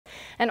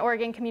And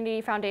Oregon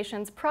Community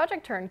Foundation's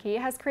Project Turnkey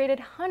has created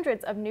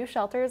hundreds of new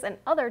shelters and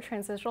other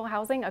transitional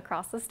housing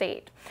across the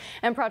state.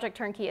 And Project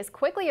Turnkey is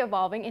quickly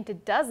evolving into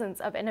dozens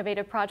of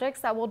innovative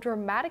projects that will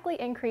dramatically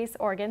increase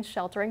Oregon's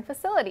sheltering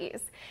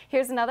facilities.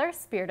 Here's another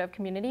Spirit of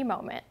Community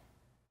moment.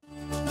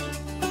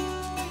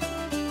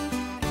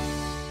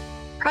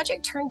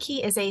 Project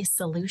Turnkey is a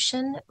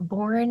solution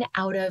born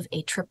out of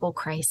a triple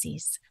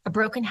crisis: a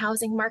broken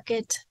housing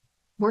market,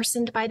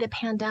 worsened by the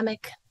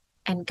pandemic,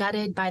 and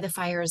gutted by the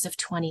fires of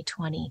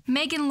 2020.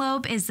 Megan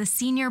Loeb is the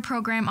Senior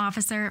Program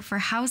Officer for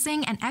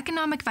Housing and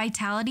Economic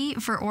Vitality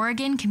for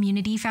Oregon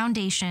Community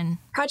Foundation.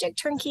 Project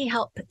Turnkey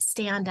helped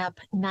stand up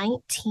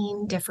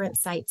 19 different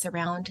sites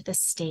around the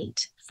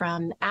state,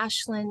 from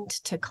Ashland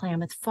to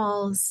Klamath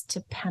Falls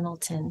to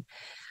Pendleton.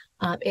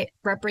 It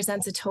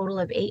represents a total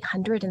of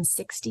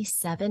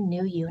 867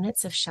 new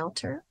units of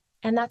shelter,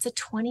 and that's a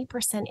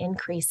 20%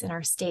 increase in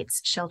our state's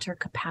shelter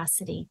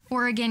capacity.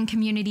 Oregon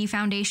Community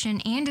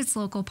Foundation and its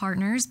local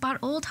partners bought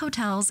old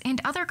hotels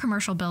and other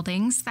commercial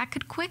buildings that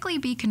could quickly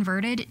be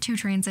converted to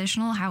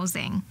transitional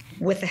housing.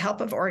 With the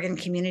help of Oregon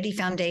Community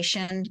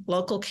Foundation,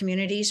 local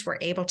communities were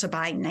able to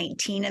buy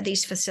 19 of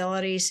these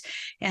facilities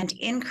and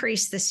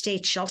increase the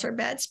state's shelter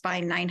beds by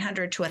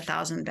 900 to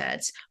 1,000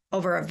 beds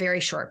over a very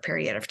short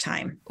period of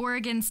time.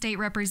 Oregon State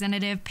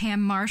Representative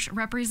Pam Marsh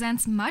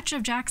represents much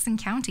of Jackson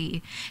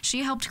County.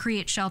 She helped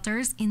create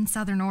shelters in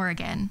Southern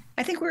Oregon.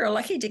 I think we were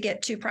lucky to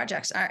get 2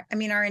 projects.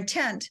 Our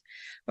intent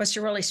was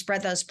to really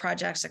spread those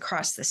projects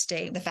across the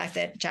state. The fact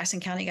that Jackson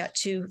County got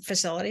 2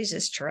 facilities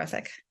is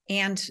terrific,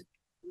 and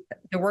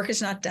the work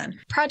is not done.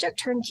 Project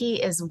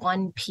Turnkey is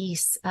one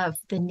piece of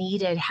the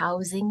needed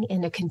housing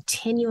in a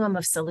continuum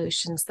of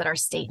solutions that our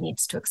state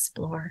needs to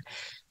explore.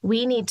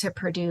 We need to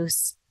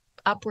produce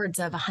upwards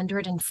of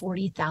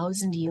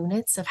 140,000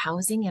 units of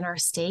housing in our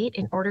state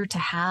in order to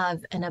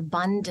have an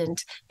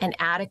abundant and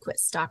adequate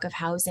stock of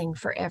housing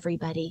for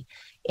everybody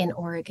in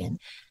Oregon.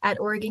 At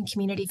Oregon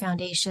Community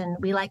Foundation,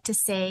 we like to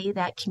say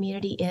that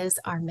community is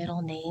our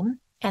middle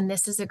name, and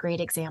this is a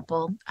great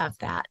example of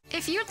that.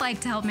 If you'd like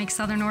to help make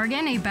Southern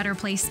Oregon a better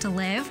place to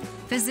live,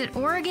 visit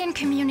Oregon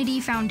Community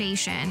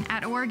Foundation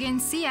at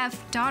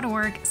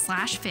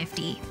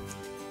oregoncf.org/50.